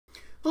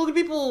Hello good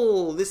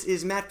people, this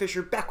is Matt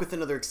Fisher back with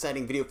another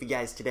exciting video for you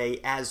guys today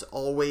as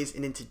always,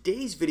 and in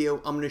today's video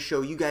I'm going to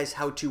show you guys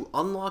how to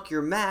unlock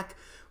your Mac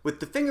with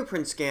the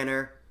fingerprint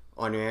scanner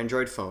on your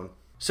Android phone.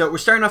 So we're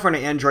starting off on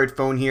an Android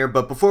phone here,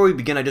 but before we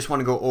begin I just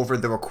want to go over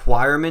the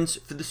requirements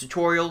for this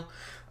tutorial.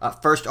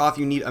 First off,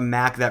 you need a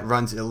Mac that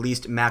runs at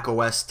least Mac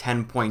OS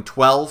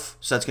 10.12,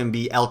 so that's going to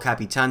be El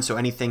Capitan, so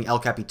anything El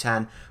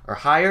Capitan or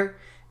higher.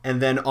 And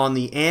then on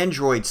the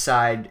Android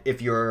side,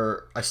 if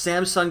you're a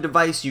Samsung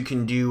device, you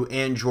can do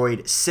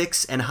Android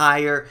 6 and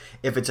higher.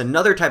 If it's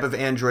another type of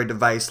Android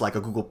device, like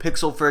a Google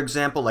Pixel, for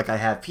example, like I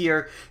have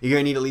here, you're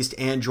going to need at least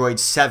Android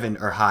 7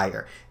 or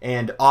higher.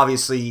 And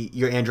obviously,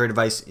 your Android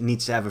device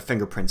needs to have a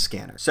fingerprint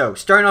scanner. So,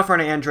 starting off on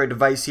an Android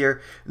device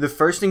here, the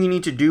first thing you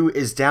need to do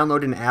is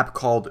download an app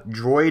called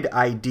Droid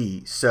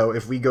ID. So,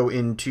 if we go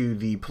into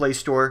the Play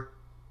Store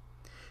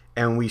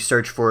and we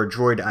search for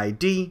Droid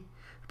ID,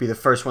 it'll be the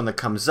first one that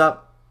comes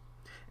up.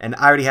 And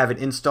I already have it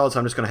installed, so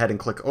I'm just going to go ahead and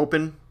click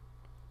open.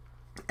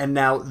 And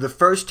now the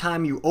first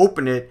time you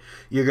open it,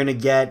 you're going to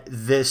get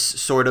this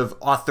sort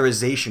of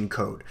authorization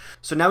code.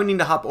 So now we need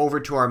to hop over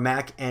to our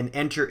Mac and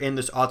enter in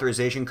this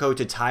authorization code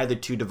to tie the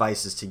two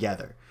devices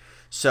together.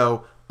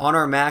 So on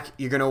our Mac,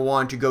 you're going to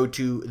want to go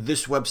to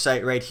this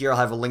website right here. I'll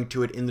have a link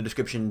to it in the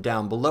description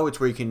down below.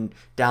 It's where you can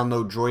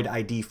download Droid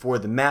ID for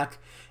the Mac.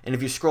 And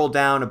if you scroll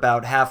down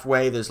about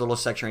halfway, there's a little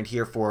section right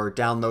here for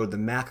download the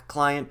Mac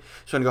client.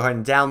 So I'm going to go ahead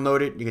and download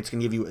it. It's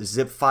going to give you a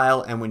zip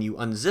file. And when you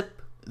unzip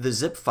the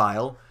zip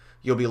file,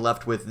 you'll be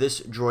left with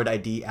this Droid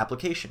ID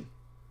application.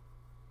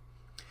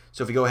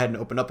 So if you go ahead and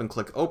open up and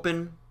click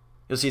open,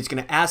 you'll see it's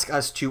going to ask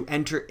us to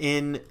enter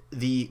in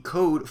the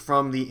code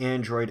from the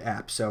Android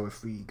app. So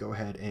if we go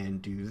ahead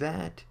and do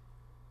that,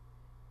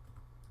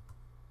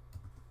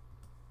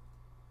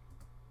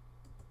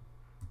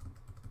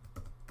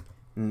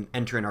 and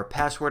enter in our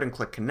password and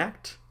click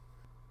connect,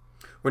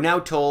 we're now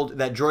told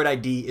that Droid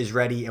ID is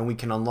ready and we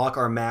can unlock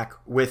our Mac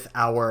with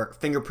our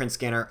fingerprint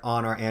scanner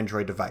on our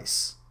Android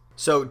device.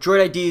 So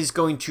Droid ID is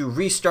going to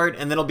restart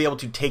and then it'll be able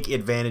to take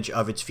advantage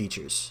of its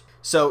features.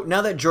 So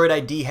now that Droid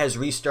ID has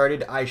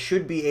restarted, I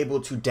should be able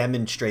to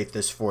demonstrate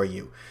this for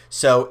you.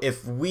 So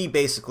if we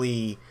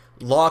basically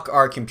lock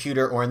our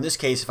computer, or in this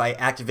case if I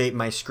activate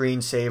my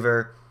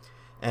screensaver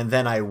and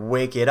then I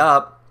wake it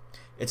up,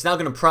 it's now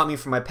going to prompt me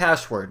for my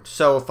password.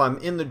 So if I'm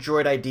in the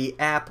Droid ID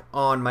app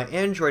on my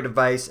Android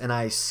device and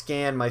I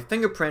scan my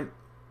fingerprint,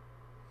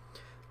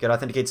 get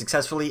authenticated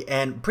successfully,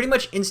 and pretty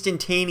much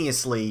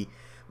instantaneously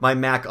my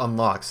Mac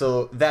unlocks.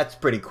 So that's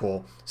pretty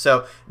cool.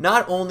 So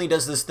not only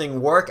does this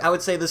thing work, I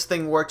would say this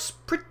thing works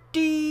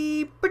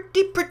pretty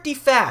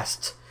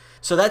fast.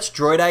 So that's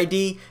Droid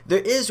ID.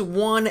 There is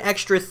one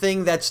extra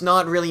thing that's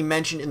not really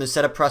mentioned in the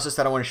setup process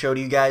that I want to show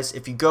to you guys.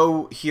 If you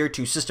go here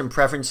to System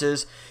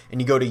Preferences and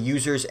you go to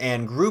Users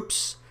and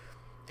Groups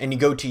and you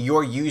go to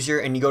Your User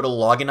and you go to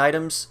Login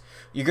Items,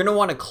 you're going to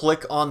want to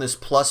click on this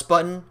plus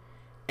button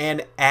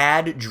and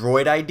add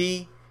Droid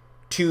ID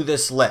to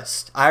this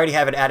list. I already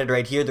have it added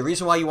right here. The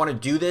reason why you want to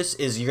do this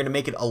is you're going to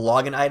make it a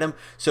login item.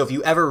 So if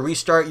you ever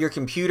restart your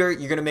computer,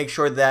 you're going to make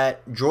sure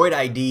that Droid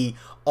ID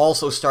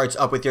also starts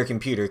up with your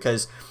computer,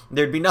 because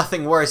there'd be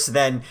nothing worse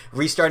than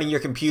restarting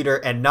your computer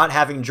and not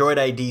having Droid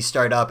ID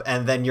start up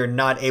and then you're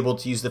not able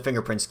to use the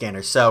fingerprint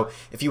scanner. So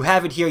if you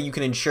have it here, you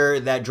can ensure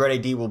that Droid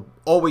ID will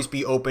always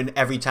be open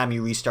every time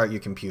you restart your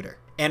computer.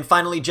 And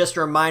finally, just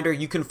a reminder,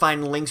 you can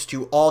find links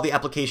to all the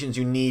applications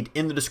you need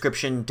in the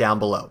description down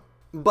below.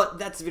 But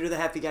that's the video that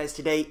I have for you guys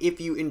today.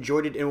 If you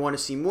enjoyed it and want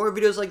to see more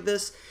videos like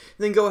this,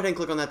 then go ahead and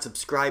click on that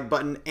subscribe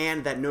button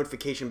and that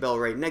notification bell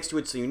right next to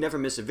it so you never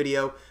miss a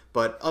video.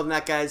 But other than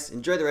that, guys,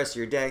 enjoy the rest of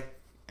your day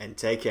and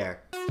take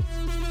care.